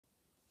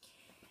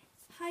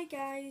Hi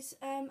guys,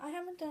 I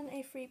haven't done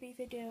a freebie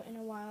video in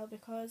a while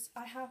because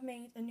I have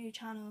made a new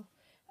channel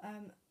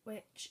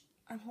which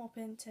I'm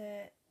hoping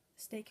to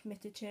stay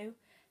committed to.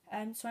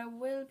 So I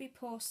will be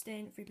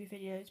posting freebie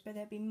videos, but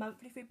there'll be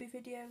monthly freebie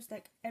videos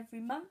like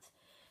every month.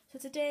 So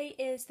today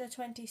is the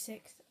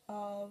 26th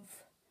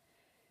of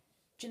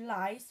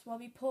July, so I'll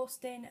be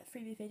posting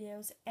freebie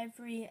videos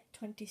every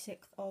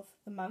 26th of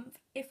the month.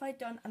 If I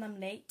don't and I'm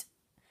late,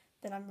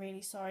 then I'm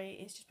really sorry.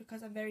 It's just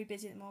because I'm very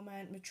busy at the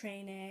moment with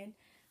training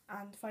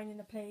and finding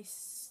a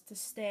place to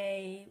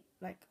stay,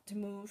 like to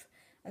move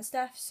and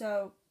stuff.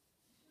 So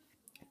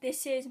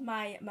this is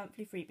my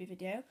monthly freebie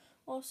video.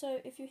 Also,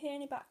 if you hear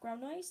any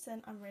background noise,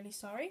 then I'm really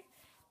sorry.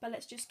 But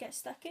let's just get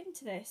stuck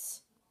into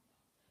this.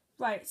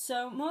 Right,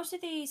 so most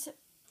of these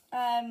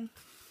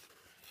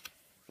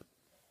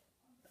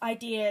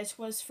ideas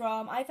was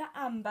from either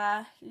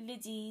Amber,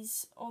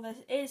 Liddy's, or there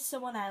is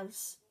someone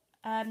else.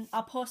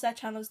 I'll post their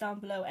channels down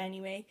below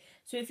anyway.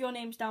 So if your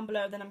name's down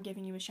below, then I'm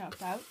giving you a shout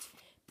out.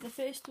 The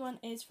first one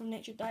is from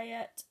Nature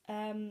Diet.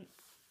 There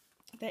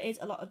is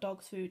a lot of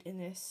dog food in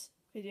this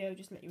video,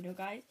 just to let you know,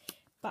 guys.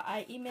 But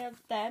I emailed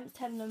them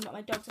telling them that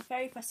my dogs are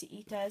very fussy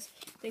eaters.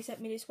 They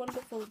sent me this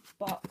wonderful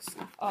box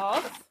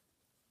of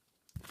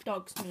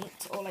dog's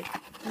meat, or like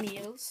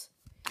meals.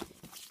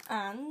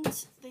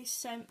 And they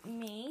sent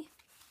me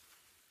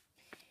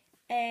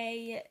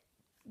a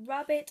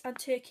rabbit and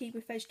turkey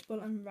with vegetable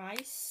and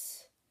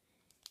rice.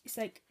 It's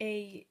like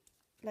a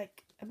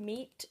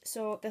meat,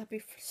 so they'll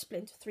be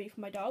split into 3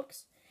 for my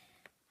dogs.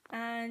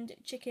 And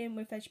chicken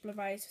with vegetable and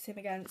rice, same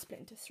again,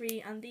 split into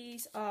 3. And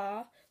these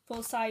are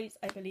full size,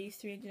 I believe,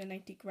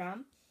 390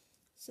 gram.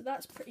 So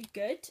that's pretty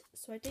good.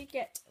 So I did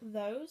get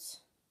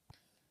those.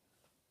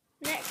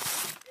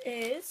 Next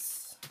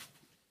is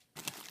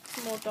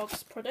some more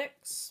dogs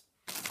products.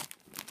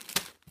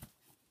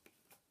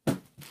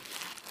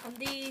 And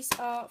these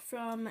are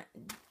from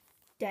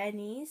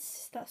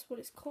Denny's. That's what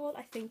it's called.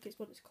 I think is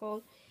what it's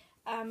called.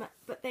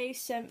 But they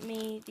sent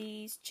me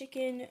these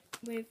chicken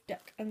with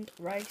duck and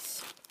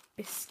rice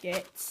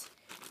biscuits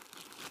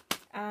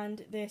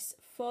and this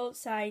full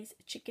size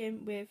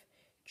chicken with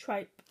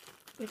tripe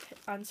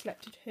and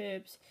selected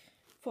herbs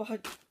for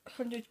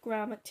 100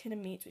 gram tin of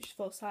meat, which is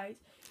full size,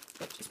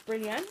 which is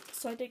brilliant.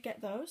 So I did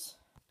get those,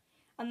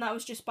 and that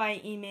was just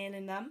by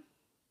emailing them.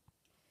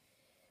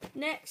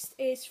 Next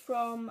is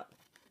from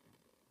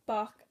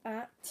Bark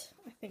At,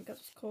 I think that's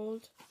what it's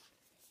called.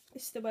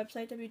 This is the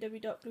website,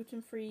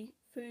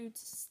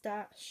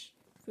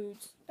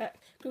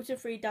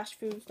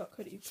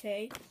 glutenfree-foods.co.uk.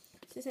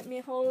 So they sent me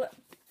a whole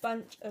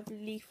bunch of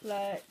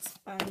leaflets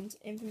and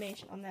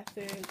information on their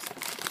foods.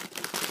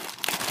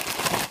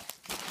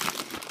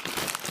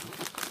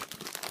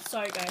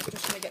 Sorry guys, I'm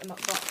just going to get them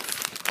up box.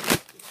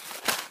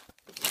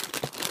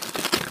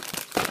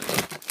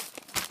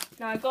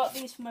 Now I got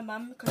these for my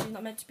mum because she's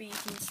not meant to be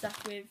eating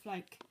stuff with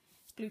like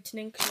gluten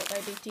in because she's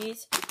got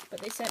diabetes. But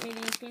they sent me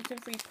these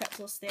gluten-free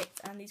pretzel sticks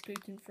and these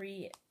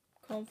gluten-free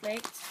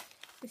cornflakes.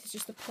 This is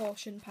just a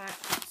portion pack,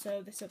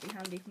 so this will be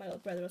handy for my little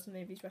brother or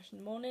something if he's rushing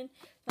in the morning.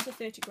 That's a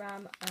 30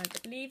 gram, and I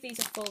believe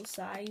these are full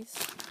size,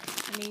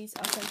 and these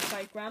are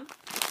 75 gram.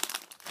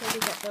 So I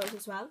did get those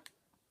as well,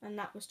 and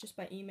that was just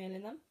by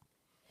emailing them.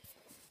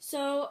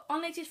 So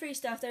on latest free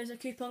stuff, there's a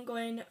coupon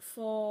going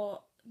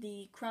for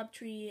the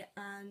Crabtree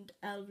and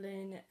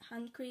Elvlin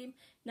hand cream.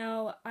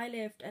 Now I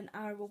lived an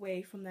hour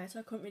away from there, so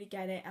I couldn't really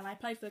get it, and I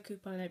applied for the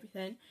coupon and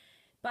everything,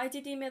 but I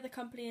did email the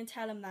company and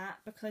tell them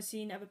that because I've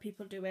seen other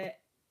people do it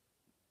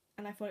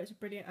and I thought it was a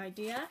brilliant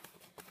idea.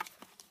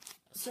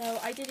 So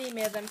I did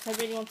email them because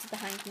I really wanted the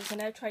hand creams. I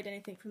never tried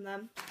anything from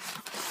them,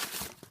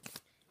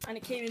 and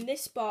it came in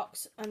this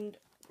box and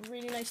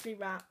really nicely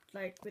wrapped,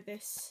 like with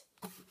this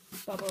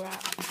bubble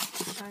wrap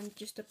and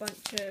just a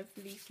bunch of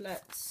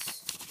leaflets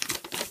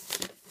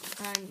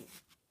and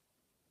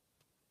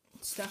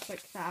stuff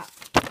like that.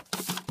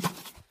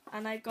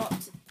 And I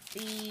got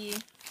the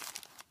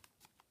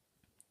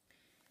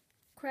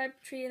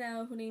Crabtree and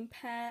Elvlin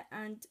pear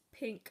and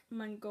pink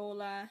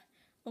Mangola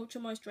ultra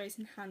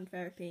moisturising hand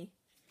therapy,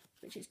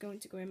 which is going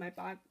to go in my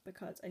bag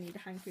because I need a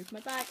hand cream for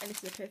my bag, and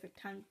this is a perfect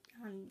hand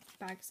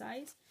bag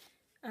size.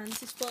 And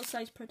this is full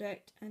size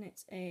product, and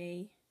it's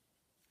a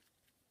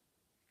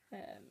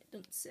it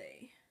doesn't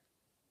say,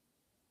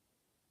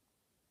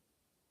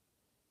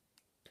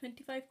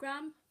 25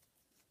 gram, I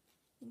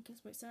think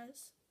that's what it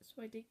says,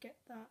 so I did get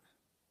that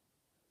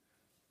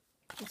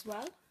as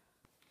well.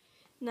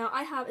 Now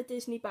I have a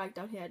Disney bag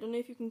down here, I don't know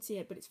if you can see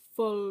it, but it's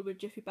full with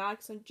Jiffy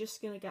bags, so I'm just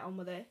going to get on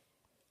with it.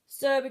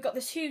 So we got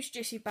this huge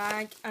Jiffy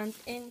bag, and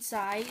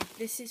inside,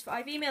 this is,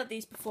 I've emailed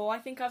these before, I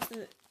think I've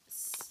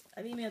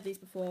emailed these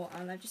before,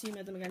 and I've just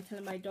emailed them again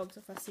telling my dogs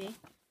are fussy.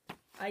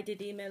 I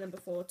did email them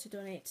before to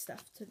donate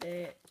stuff to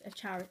a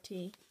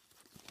charity,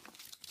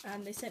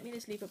 and they sent me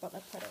this leaf about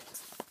their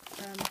products.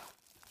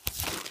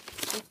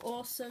 They've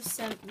also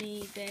sent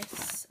me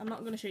this, I'm not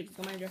going to show you because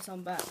I've got my address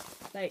on, but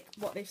like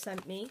what they've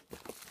sent me.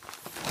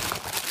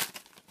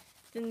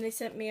 Then they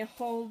sent me a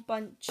whole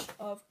bunch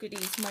of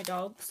goodies for my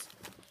dogs.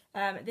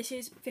 This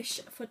is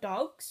fish for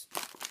dogs.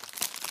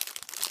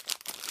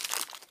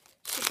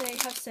 they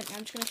have sent me,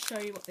 I'm just going to show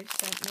you what they've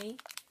sent me.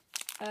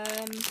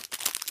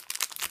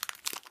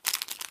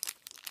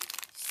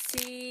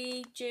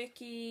 Sea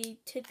jerky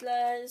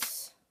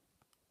tiddlers,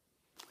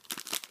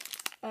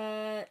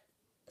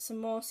 some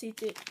more sea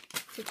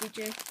tiddly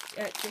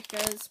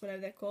jickers,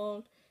 whatever they're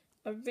called.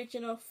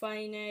 Original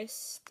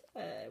finest,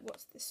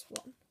 what's this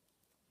one?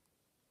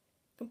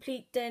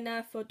 Complete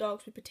dinner for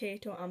dogs with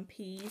potato and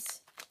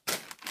peas.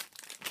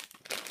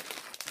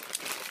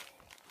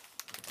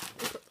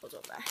 We'll put those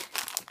up there.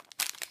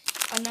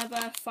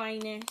 Another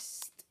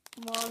finest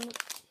one.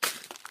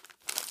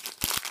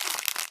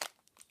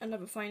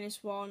 Another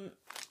finest one.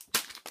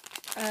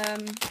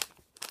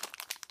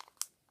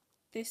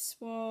 This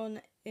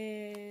one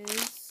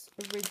is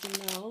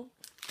original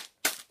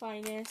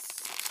finest.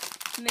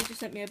 And they just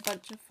sent me a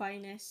bunch of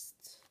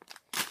finest,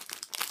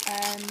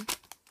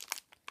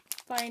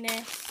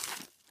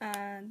 finest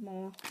and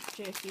more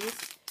jerkies.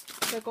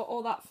 So I got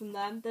all that from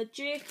them. The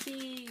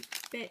jerky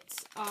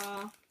bits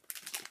are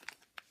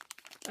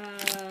I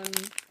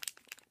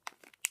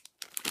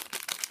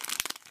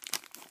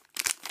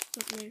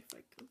don't know if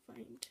I can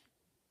find.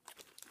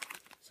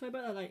 Sorry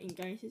about the lighting,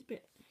 guys. It's a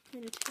bit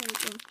kind of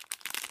terrible.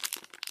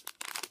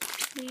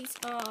 These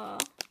are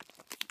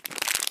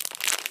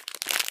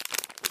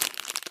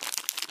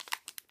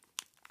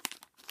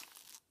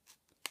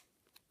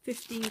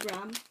 15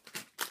 gram,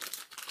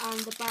 and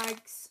the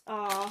bags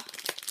are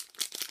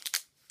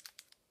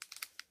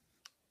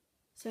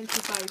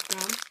 75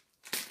 gram.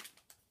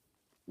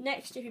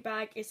 Next jiffy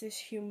bag is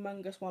this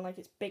humongous one, like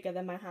it's bigger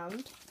than my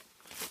hand.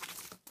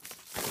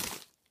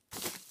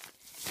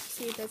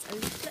 See if there's a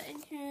leaflet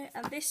in here,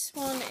 and this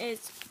one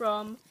is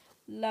from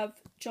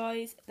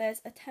Lovejoys.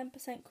 There's a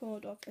 10%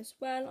 code off as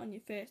well on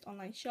your first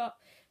online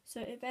shop.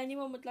 So if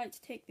anyone would like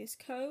to take this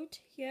code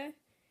here,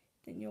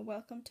 then you're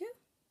welcome to.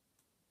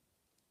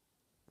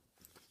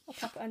 I'll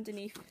pop it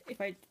underneath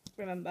if I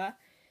remember.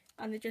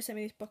 And they just sent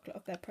me this booklet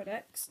of their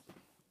products.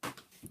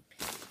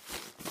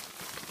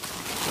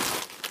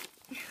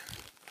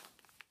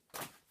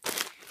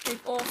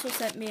 They've also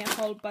sent me a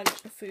whole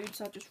bunch of food,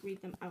 so I'll just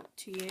read them out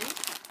to you.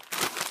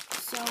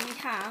 So we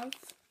have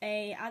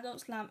a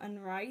adult lamb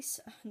and rice,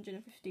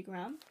 150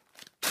 gram.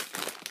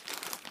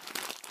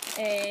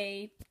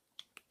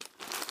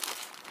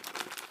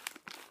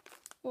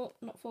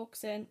 Not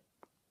focusing.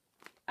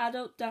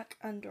 Adult duck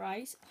and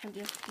rice,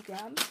 150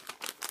 gram.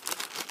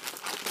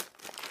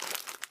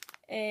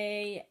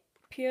 A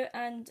pure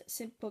and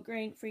simple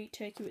grain-free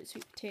turkey with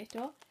sweet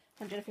potato,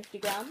 150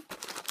 gram.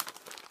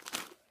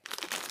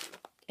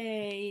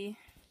 A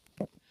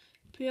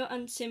pure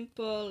and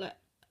simple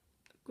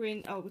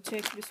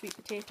turkey with sweet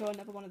potato,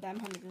 another one of them,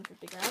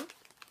 150 gram.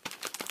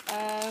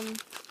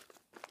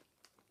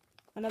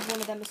 Another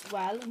one of them as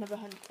well,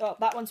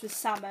 that one's with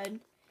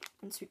salmon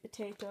and sweet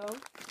potato,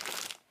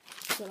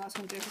 so that's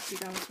 150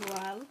 gram as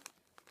well.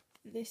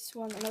 This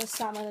one, another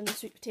salmon and a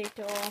sweet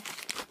potato,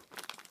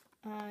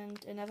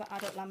 and another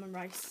adult lamb and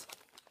rice.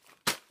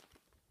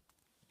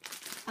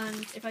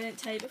 And if I didn't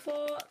tell you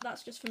before,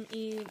 that's just from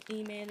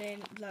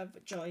emailing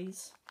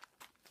Lovejoys.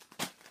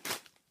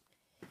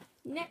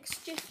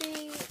 Next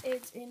jiffy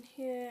is in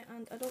here,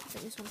 and I don't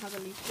think this one has a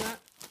leaflet.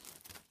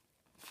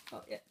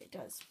 Oh yeah, it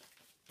does.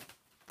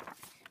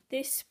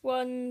 This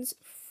one's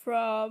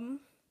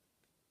from,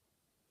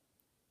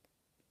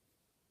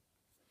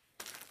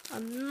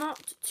 I'm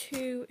not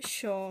too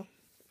sure.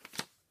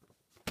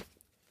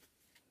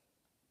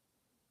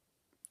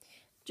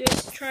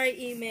 Just try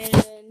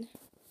emailing,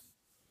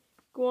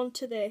 go on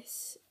to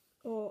this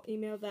or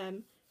email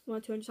them.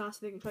 Want to just ask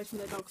if they can try some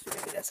of their dogs food,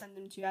 maybe they'll send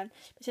them to you. And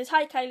it says,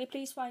 "Hi Kylie,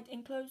 please find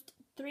enclosed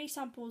 3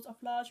 samples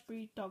of large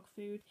breed dog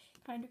food.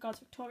 Kind regards,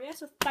 Victoria."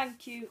 So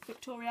thank you,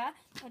 Victoria.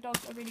 My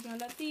dogs are really going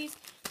to love these.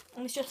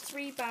 And it's just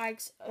 3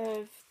 bags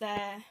of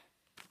their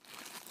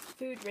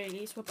food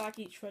really, so a bag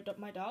each for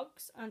my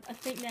dogs. And I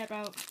think they're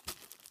about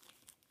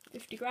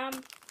 50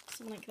 gram,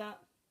 something like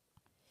that.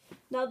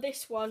 Now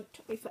this one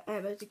took me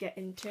forever to get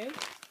into,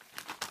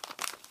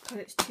 because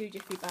it's 2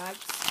 jiffy bags.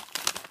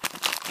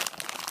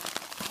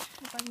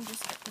 If I can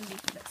just get the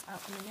leaflets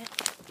out in a minute.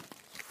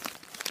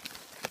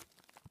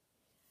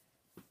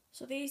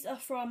 So these are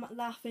from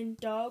Laughing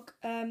Dog.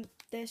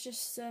 There's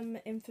just some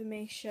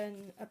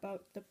information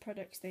about the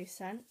products they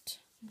sent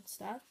and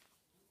stuff.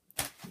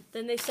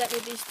 Then they sent me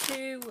these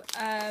 2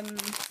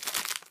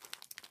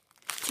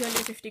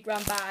 250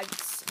 gram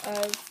bags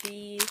of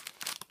the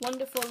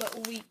wonderful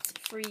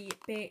wheat-free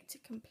baked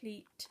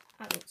complete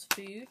adults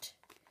food,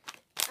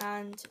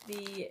 and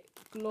the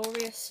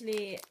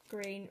gloriously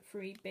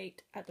grain-free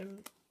baked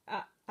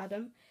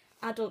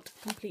adult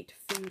complete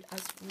food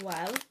as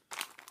well.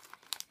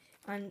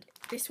 And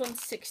this one's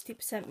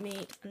 60%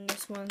 meat, and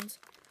this one's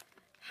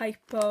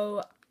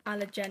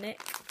hypoallergenic,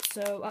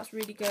 so that's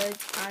really good,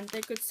 and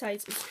they're good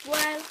size as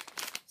well.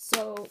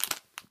 So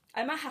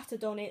I might have to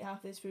donate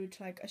half this food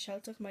to like a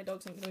shelter, for my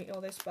dogs aren't going to eat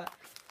all this, but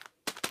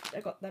I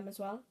got them as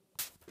well.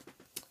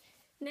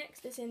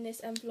 Next is in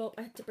this envelope.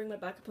 I had to bring my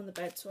bag up on the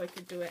bed so I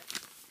could do it.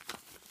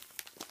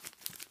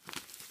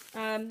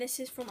 This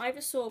is from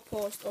either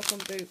Sourpost or from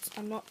Boots.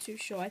 I'm not too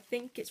sure. I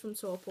think it's from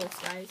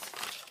Sourpost, guys.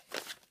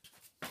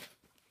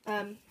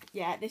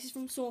 Yeah, this is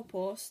from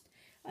Sourpost.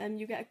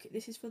 You get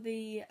this is for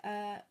the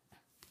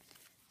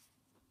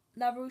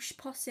La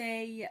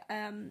Roche-Posay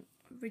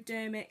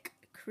Redermic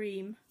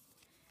cream,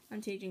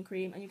 anti-aging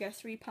cream, and you get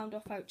a £3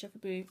 off voucher for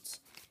Boots.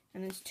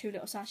 And there's 2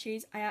 little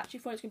sachets. I actually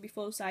thought it was going to be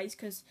full size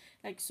because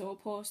like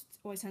Sourpost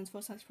always sends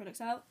full size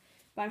products out.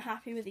 But I'm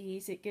happy with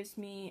these. It gives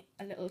me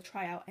a little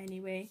tryout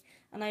anyway.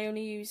 And I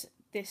only use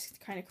this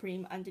kind of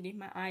cream underneath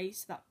my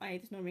eyes so that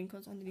there's no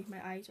wrinkles underneath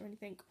my eyes or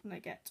anything when I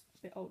get a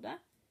bit older.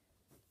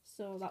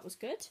 So that was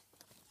good.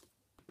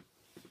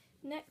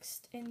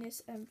 Next in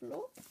this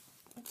envelope,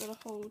 I've got to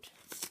hold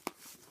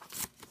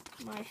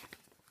my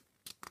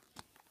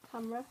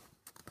camera.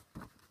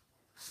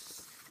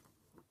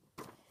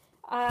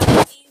 I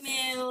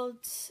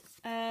emailed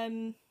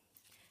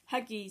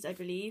Huggies, I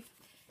believe,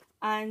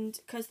 and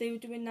because they were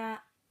doing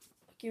that,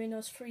 giving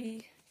us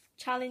free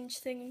challenge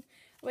thing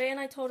away,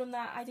 and I told them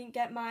that I didn't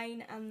get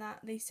mine, and that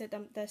they said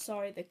they're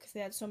sorry because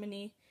they had so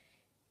many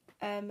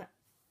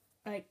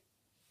like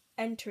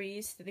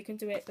entries that they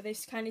couldn't do it, but they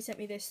kindly sent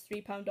me this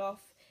 £3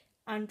 off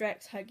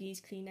Andrex,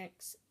 Huggies,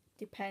 Kleenex,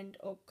 Depend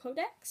or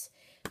Codex.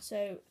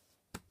 So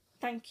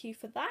thank you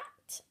for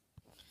that.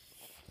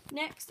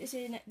 Next is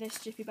in this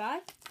jiffy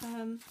bag.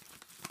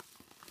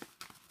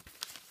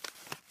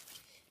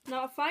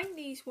 Now I find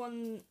these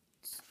ones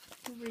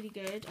really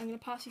good. I'm going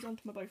to pass these on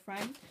to my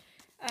boyfriend.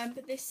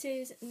 But this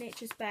is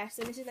Nature's Best,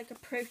 and this is like a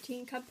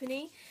protein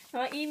company.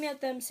 Now I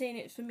emailed them saying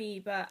it's for me,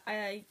 but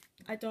I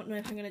don't know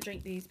if I'm going to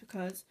drink these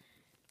because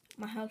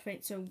my health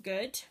ain't so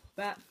good.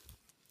 But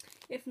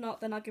if not,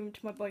 then I'll give them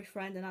to my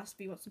boyfriend and ask if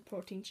he wants some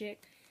protein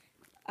shake.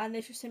 And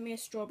they just sent me a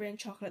strawberry and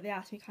chocolate. They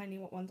asked me kindly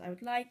what ones I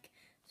would like.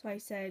 So I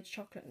said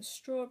chocolate and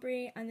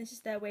strawberry, and this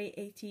is their Whey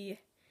 80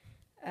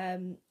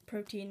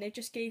 protein. They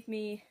just gave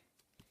me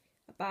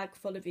a bag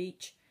full of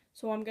each.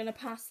 So I'm going to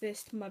pass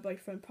this to my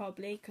boyfriend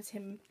probably, because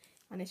him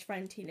and his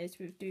friend he lives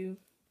with do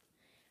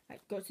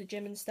like go to the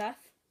gym and stuff.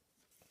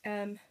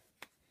 So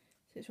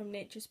it's from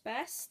Nature's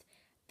Best.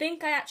 I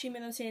think I actually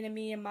meant on saying that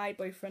me and my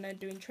boyfriend are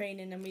doing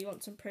training and we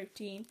want some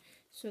protein.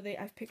 So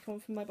I've picked one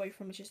for my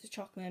boyfriend, which is the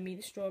chocolate, and me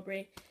the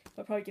strawberry.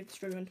 I'll probably give the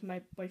strawberry one to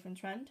my boyfriend's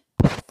friend.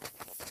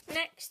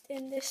 Next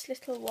in this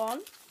little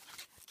one,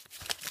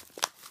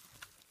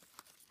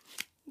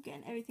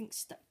 again everything's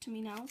stuck to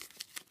me now,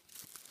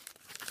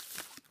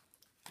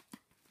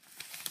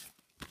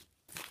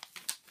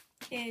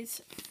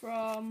 is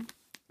from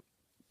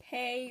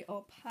Pay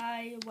or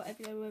Pie or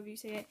whatever you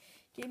say it.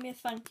 Gave me a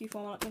thank you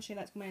form. I'm not going to show you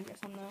that's my address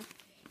on there.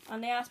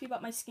 And they asked me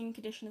about my skin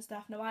condition and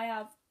stuff. Now I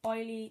have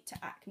oily to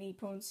acne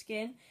prone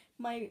skin.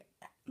 My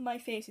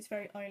face is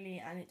very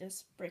oily and it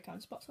does break out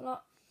in spots a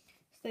lot.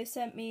 So they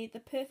sent me the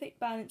Perfect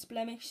Balance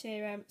Blemish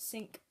Serum,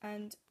 Zinc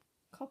and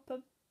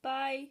Copper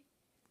by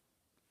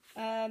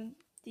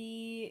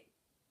the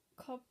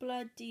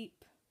Cobbler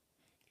Deep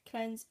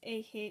Cleanse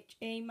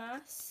AHA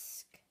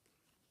Mask,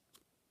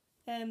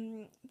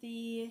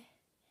 the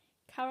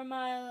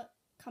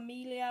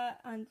Camellia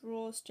and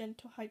Rose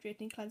Gentle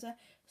Hydrating Cleanser.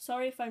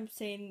 Sorry if I'm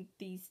saying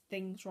these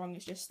things wrong,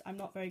 it's just I'm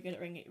not very good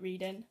at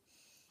reading.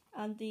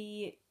 And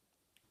the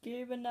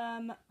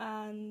Gurinum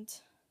and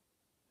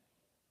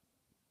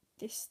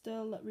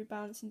Distil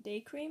Rebalancing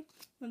Day Cream.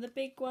 And the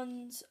big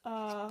ones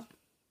are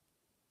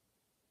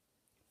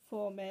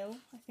 4ml.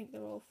 I think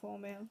they're all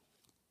 4ml.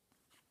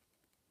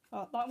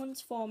 Oh, that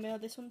one's 4ml,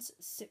 this one's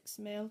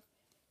 6ml.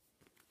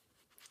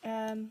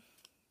 That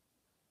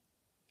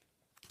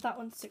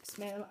one's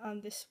 6ml,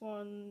 and this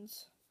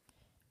one's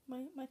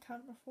my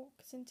camera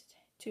focus into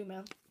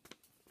 2ml.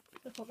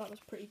 I thought that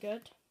was pretty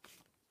good.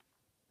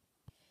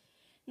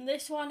 And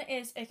this one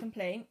is a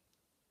complaint.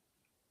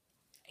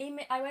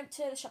 I went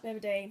to the shop the other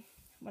day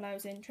when I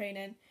was in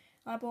training.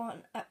 I bought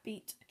an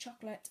Upbeat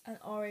chocolate and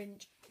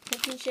orange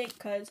protein shake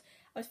because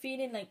I was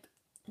feeling like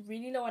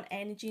really low on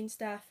energy and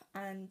stuff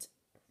and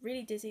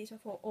really dizzy, so I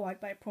thought, oh,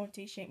 I'd buy a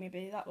protein shake,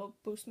 maybe that will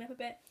boost me up a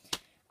bit.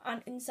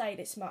 And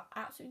inside it smelled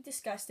absolutely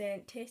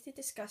disgusting, tasted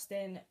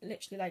disgusting,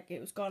 literally like it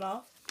was gone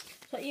off.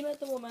 So I emailed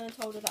the woman and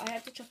told her that I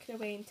had to chuck it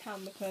away in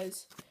town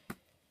because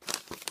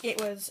it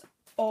was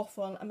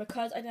awful, and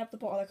because I didn't have the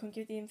bottle I couldn't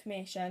give the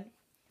information,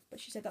 but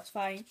she said that's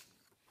fine.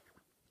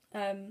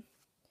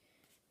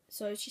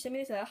 So she sent me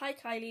this letter. Hi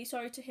Kylie,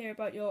 sorry to hear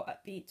about your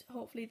Upbeat.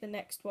 Hopefully the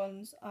next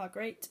ones are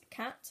great.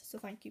 Kat, so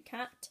thank you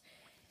Kat.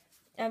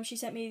 She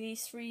sent me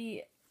these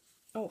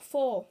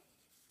 4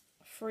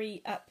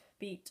 free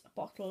Upbeat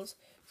bottles.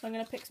 So I'm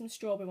going to pick some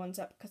strawberry ones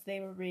up because they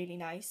were really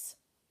nice.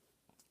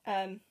 So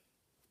I'm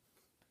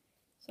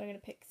going to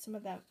pick some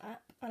of them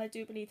up. And I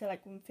do believe they're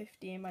like $1.50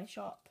 in my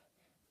shop.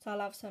 So I'll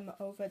have some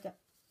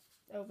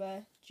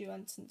over due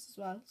instance as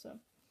well. So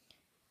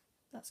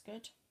that's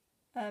good.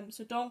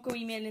 So don't go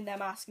emailing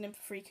them asking them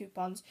for free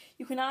coupons.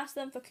 You can ask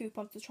them for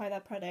coupons to try their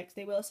products.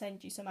 They will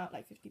send you some out,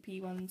 like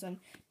 50p ones and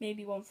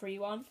maybe one free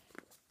one.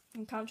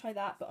 You can try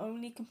that, but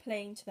only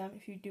complain to them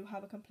if you do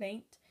have a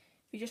complaint,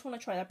 If you just want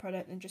to try their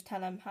product, then just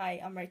tell them,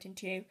 hi, I'm writing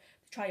to you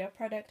to try your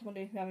product. I'm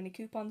wondering if you have any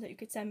coupons that you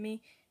could send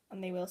me,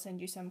 and they will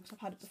send you some because I've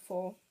had it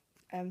before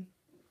in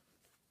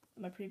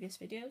my previous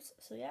videos.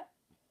 So yeah.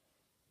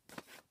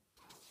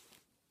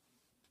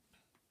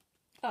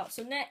 Oh,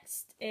 so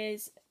next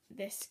is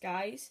this,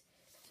 guys.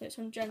 So it's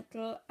from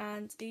Gentle,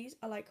 and these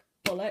are like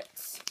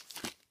bullets.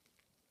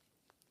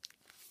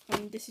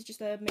 And this is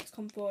just a mixed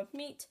combo of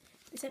meat.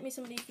 They sent me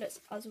some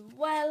leaflets as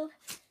well.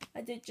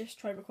 I did just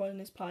try recording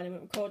this part and it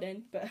went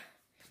recording, but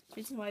the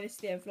reason why this is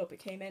the envelope it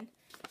came in.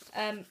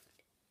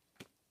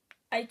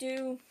 I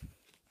do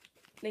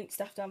link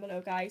stuff down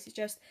below, guys. It's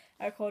just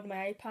I record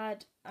my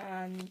iPad,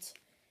 and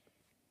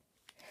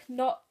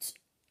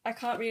I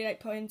can't really like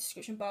put in the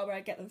description bar where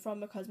I get them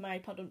from because my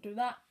iPad don't do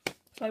that.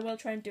 So I will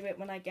try and do it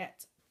when I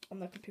get on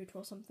the computer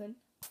or something.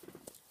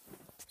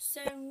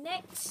 So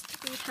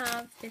next we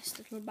have this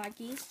little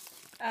baggie,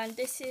 and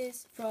this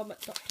is from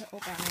Dr.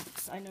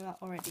 Organics. I know that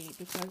already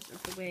because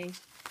of the way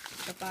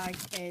the bag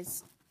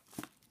is.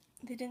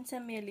 They didn't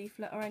send me a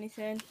leaflet or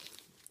anything.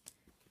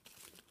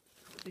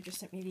 They just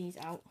sent me these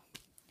out.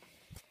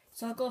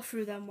 So I'll go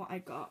through them what I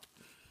got.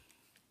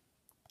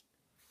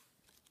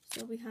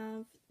 So we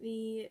have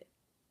the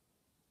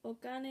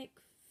organic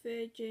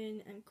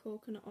virgin and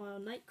coconut oil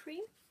night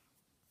cream,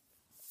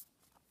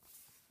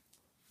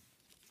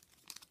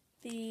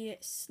 the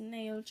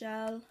snail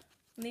gel,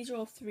 and these are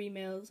all 3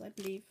 mils, I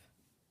believe.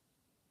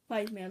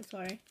 5 mils,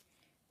 sorry.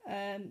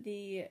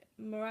 The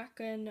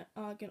Moroccan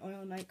argan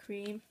oil night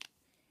cream,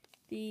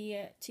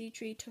 the tea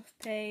tree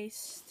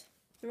toothpaste.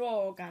 They're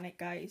all organic,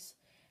 guys.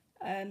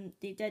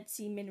 The Dead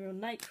Sea mineral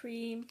night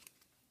cream,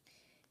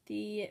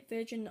 the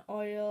virgin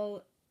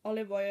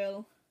olive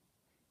oil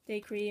day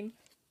cream,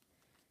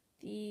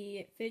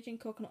 the virgin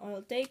coconut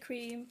oil day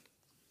cream,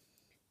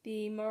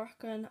 the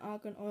Moroccan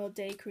argan oil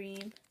day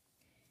cream,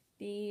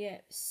 the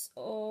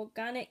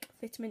organic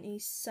vitamin E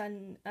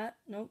skin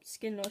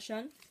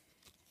lotion,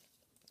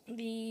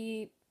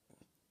 the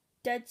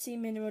Dead Sea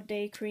mineral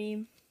day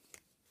cream,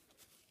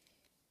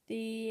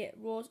 the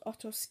rose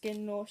otto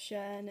skin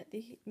lotion,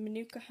 the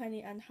manuka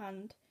honey and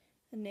hand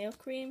and nail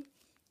cream,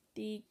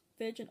 the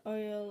virgin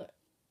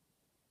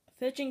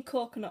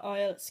coconut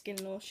oil skin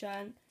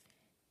lotion,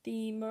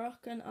 the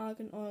Moroccan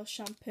argan oil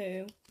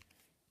shampoo,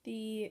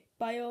 the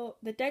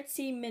Dead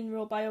Sea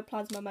mineral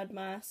bioplasma mud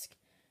mask,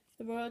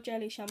 the royal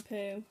jelly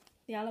shampoo,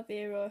 the aloe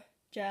vera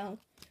gel,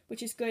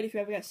 which is good if you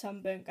ever get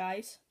sunburnt,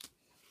 guys,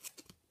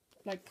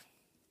 like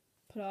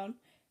put on,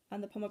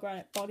 and the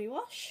pomegranate body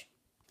wash.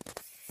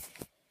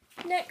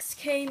 Next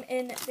came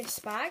in this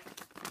bag.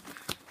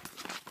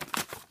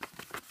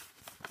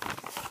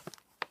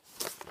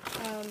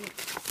 I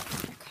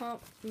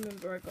can't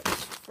remember where I got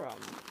this from.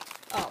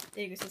 Oh,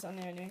 there you go, it's on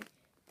there anyway.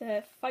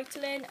 The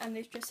Vitalin, and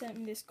they've just sent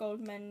me this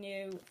gold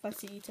menu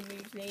fuzzy eater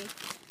muesli,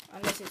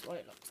 and this is what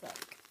it looks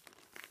like.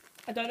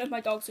 I don't know if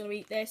my dog's going to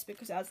eat this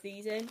because it has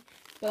these in,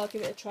 but I'll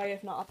give it a try.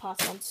 If not, I'll pass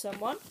it on to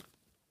someone.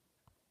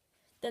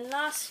 Then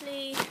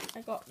lastly,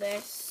 I got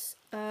this.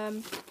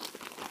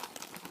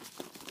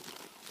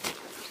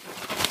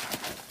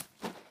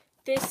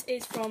 This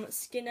is from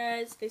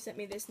Skinner's. They sent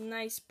me this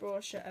nice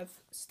brochure of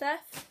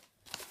stuff.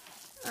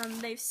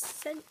 And they've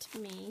sent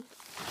me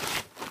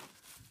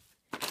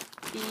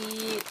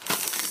the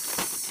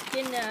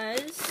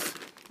Skinner's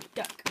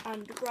duck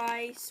and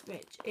rice,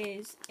 which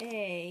is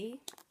a...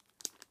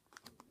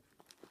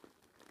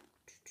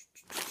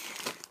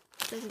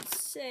 doesn't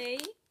say.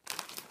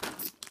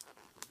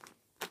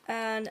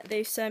 And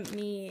they sent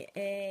me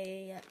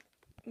a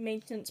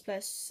maintenance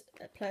plus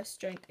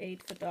joint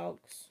aid for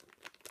dogs.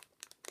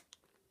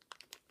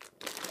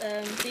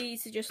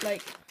 These are just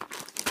like,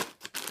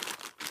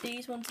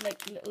 these ones are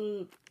like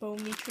little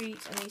bony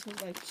treats, and these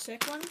ones are like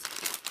circle ones,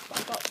 but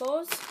I got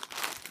those.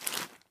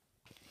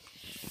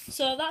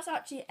 So that's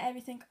actually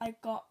everything I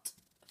got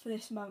for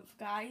this month,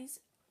 guys.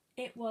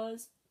 It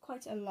was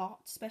quite a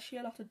lot, especially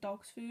a lot of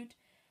dogs food.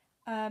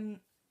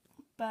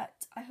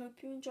 But I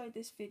hope you enjoyed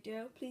this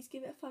video. Please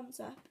give it a thumbs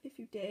up if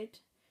you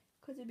did,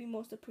 because it'd be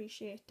most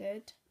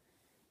appreciated.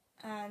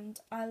 And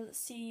I'll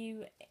see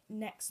you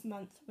next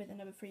month with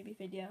another freebie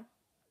video.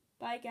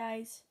 Bye,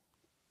 guys.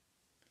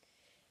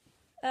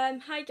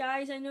 Hi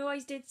guys, I know I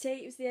did say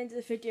it was the end of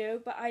the video,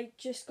 but I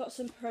just got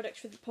some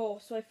products for the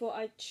post, so I thought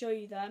I'd show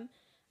you them.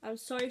 I'm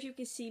sorry if you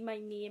can see my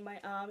knee and my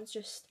arms,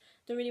 just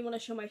don't really want to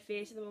show my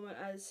face at the moment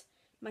as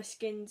my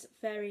skin's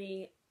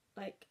very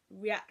like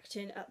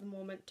reacting at the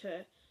moment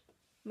to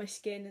my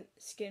skin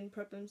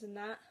problems and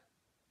that.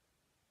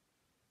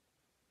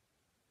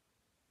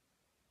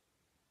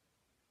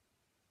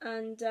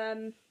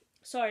 And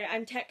sorry,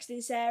 I'm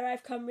texting Sarah.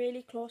 I've come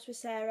really close with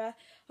Sarah.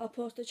 I'll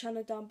post the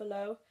channel down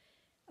below.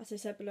 As I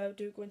said below,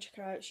 do go and check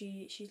her out.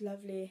 She's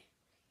lovely.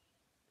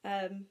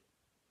 I'm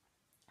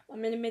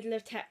in the middle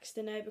of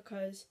texting her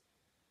because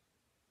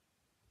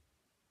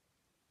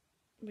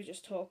we're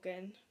just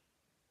talking.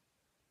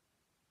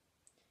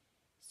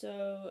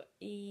 So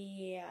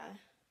yeah.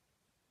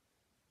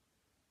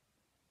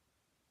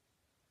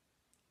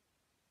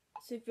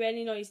 So if you hear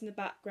any noise in the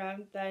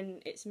background,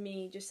 then it's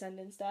me just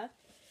sending stuff.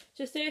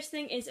 So first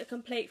thing is a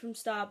complaint from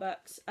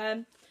Starbucks.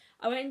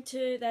 I went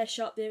into their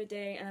shop the other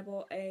day and I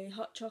bought a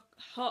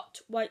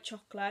hot white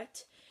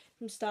chocolate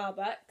from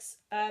Starbucks.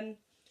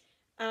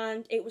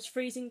 And it was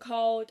freezing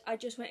cold. I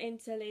just went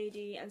into the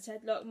lady and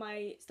said, look,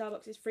 my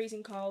Starbucks is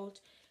freezing cold.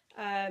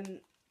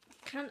 Can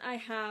I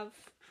have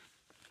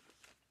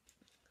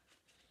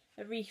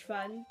a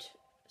refund?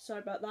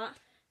 Sorry about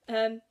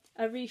that.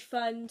 A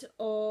refund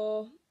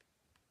or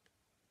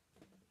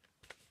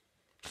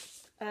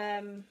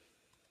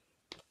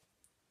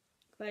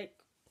like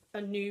a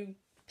new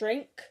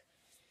drink.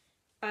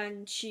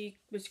 And she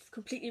was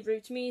completely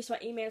rude to me, so I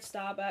emailed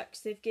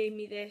Starbucks. They've gave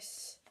me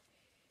this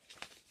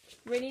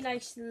really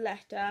nice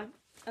letter,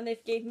 and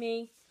they've gave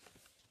me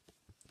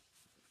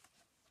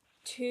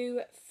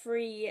 2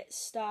 free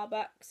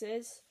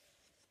Starbuckses.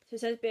 So it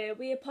says, "Beer,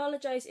 we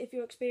apologise if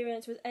your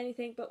experience was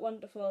anything but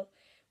wonderful.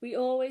 We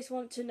always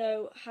want to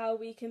know how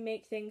we can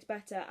make things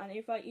better and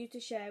invite you to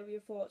share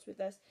your thoughts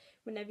with us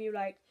whenever you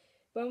like.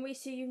 When we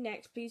see you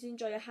next, please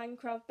enjoy a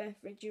handcraft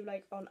beverage you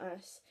like on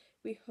us.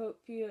 We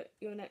hope your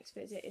next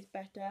visit is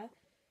better."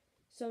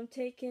 So I'm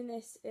taking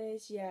this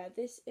as, yeah,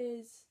 this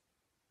is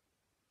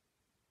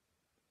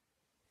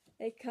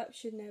a cup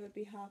should never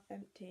be half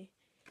empty.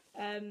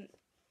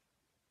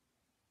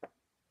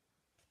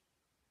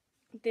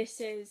 This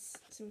is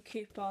some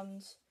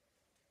coupons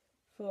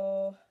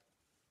for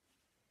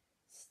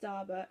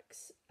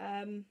Starbucks.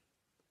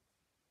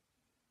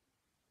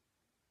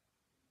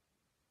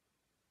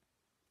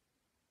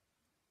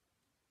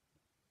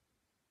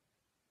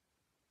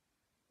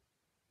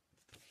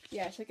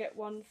 Yeah, so I get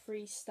 1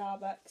 free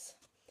Starbucks.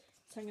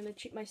 So I'm going to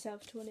treat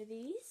myself to one of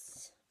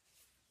these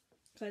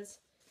because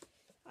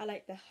I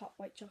like the hot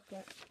white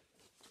chocolate.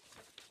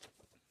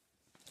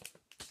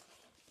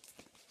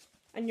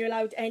 And you're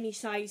allowed any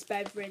size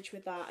beverage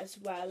with that as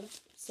well.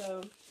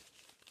 So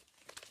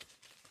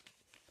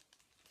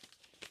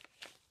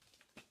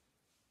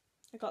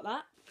I got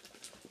that.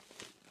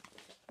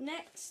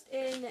 Next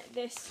in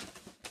this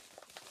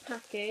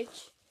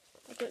package,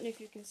 I don't know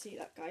if you can see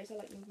that, guys. I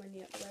like move my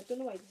knee up there. I don't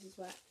know why this is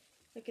wet.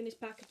 Like in this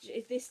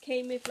package, this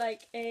came with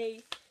like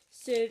a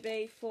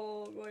survey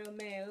for Royal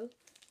Mail,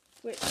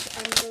 which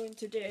I'm going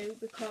to do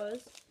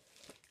because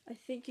I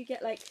think you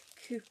get like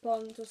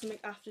coupons or something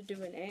after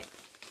doing it.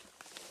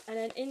 And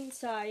then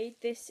inside,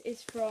 this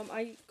is from,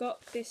 I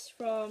got this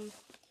from,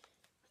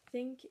 I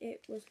think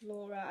it was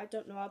Laura, I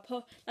don't know. I'll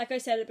put, like I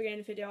said at the beginning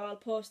of the video, I'll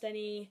post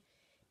any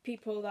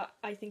people that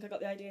I think I got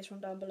the ideas from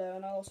down below,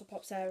 and I'll also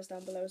pop Sarah's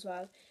down below as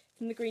well.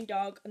 From the Green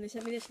Dog, and they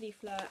sent me this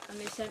leaflet, and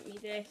they sent me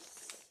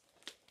this,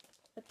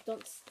 I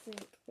don't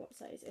think, what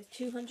size it is,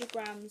 200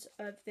 grams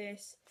of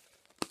this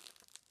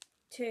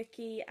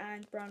turkey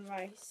and brown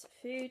rice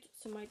food,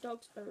 so my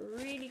dogs are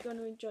really going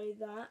to enjoy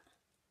that.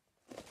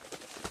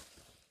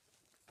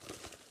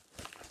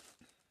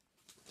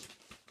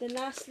 Then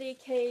lastly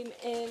came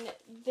in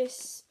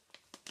this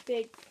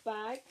big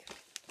bag.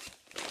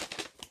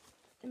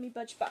 Let me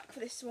budge back for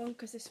this one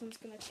because this one's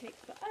going to take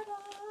forever.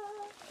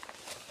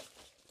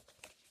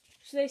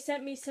 So they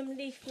sent me some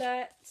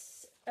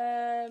leaflets,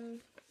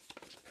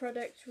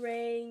 product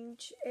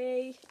range,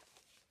 a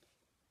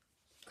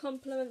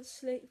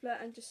compliments leaflet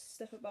and just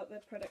stuff about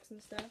their products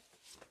and stuff.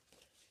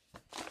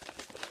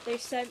 They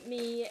sent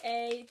me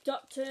a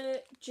Dr.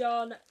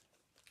 John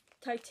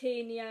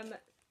titanium,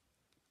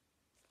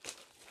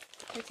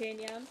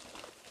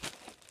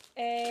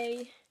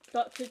 a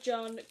Dr.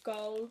 John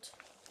gold,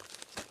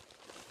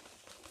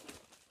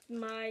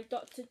 my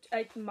Dr.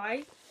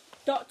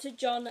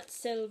 John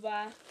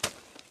silver,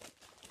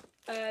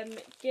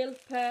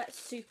 Gilper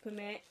super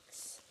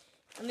mix,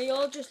 and they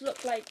all just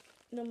look like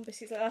numbers.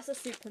 Like, that's a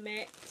super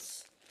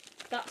mix,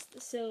 that's the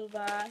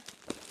silver,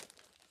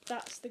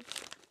 that's the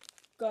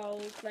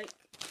gold, like,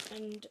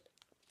 and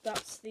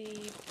that's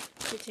the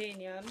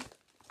titanium.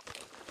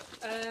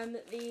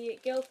 The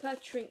Gilper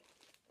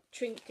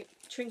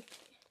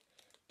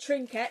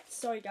trinkets,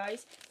 sorry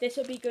guys, this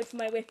will be good for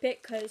my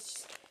Whippet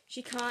because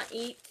she can't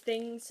eat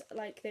things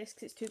like this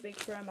because it's too big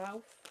for her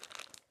mouth.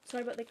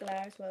 Sorry about the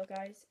glare as well,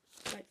 guys,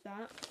 like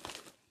that.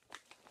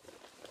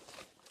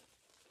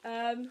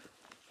 I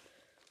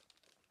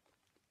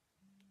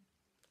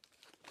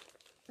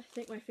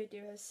think my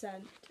video has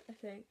sent, I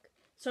think.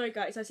 Sorry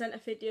guys, I sent a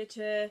video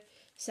to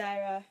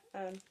Sarah.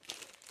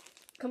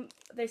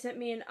 They sent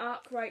me an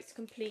Arkwright's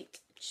complete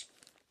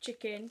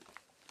chicken.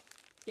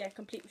 Yeah,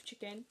 complete with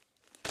chicken.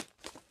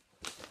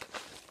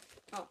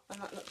 Oh, and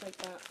that looks like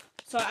that.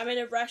 So I'm in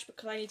a rush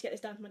because I need to get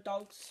this down to my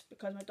dogs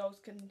because my dogs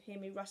can hear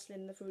me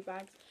rustling the food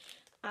bags.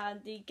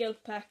 And the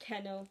Gilper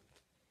kennel,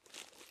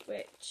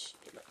 which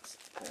it looks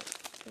like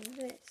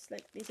this.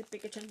 Like, these are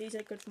bigger chunks. These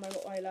are good for my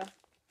Rottweiler.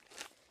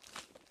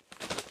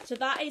 So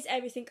that is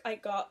everything I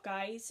got,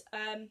 guys.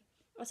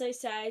 As I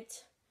said,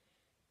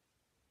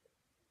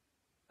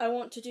 I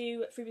want to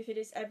do freebie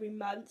videos every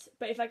month,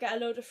 but if I get a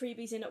load of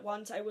freebies in at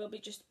once, I will be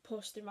just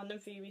posting random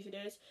freebie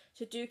videos.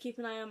 So do keep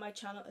an eye on my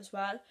channel as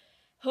well.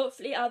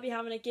 Hopefully I'll be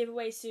having a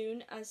giveaway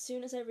soon as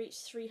I reach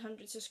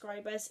 300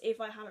 subscribers,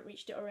 if I haven't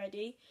reached it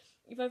already.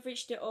 If I've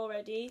reached it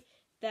already,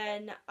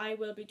 then I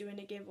will be doing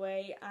a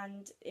giveaway,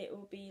 and it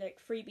will be like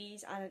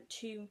freebies and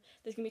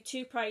there's going to be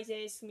 2 prizes.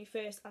 It's going to be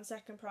first and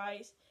second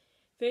prize.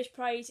 First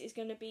prize is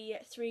going to be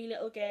 3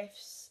 little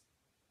gifts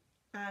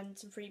and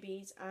some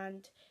freebies,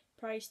 and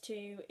prize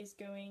 2 is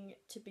going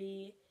to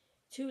be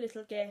 2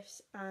 little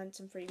gifts and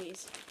some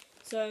freebies.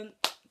 So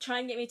try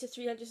and get me to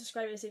 300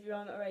 subscribers if you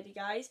aren't already,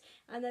 guys,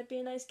 and there'd be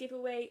a nice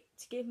giveaway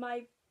to give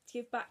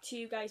back to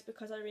you guys,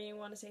 because I really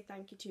want to say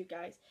thank you to you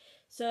guys.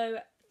 So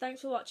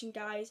thanks for watching,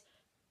 guys.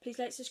 Please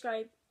like,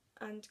 subscribe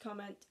and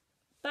comment.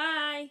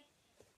 Bye.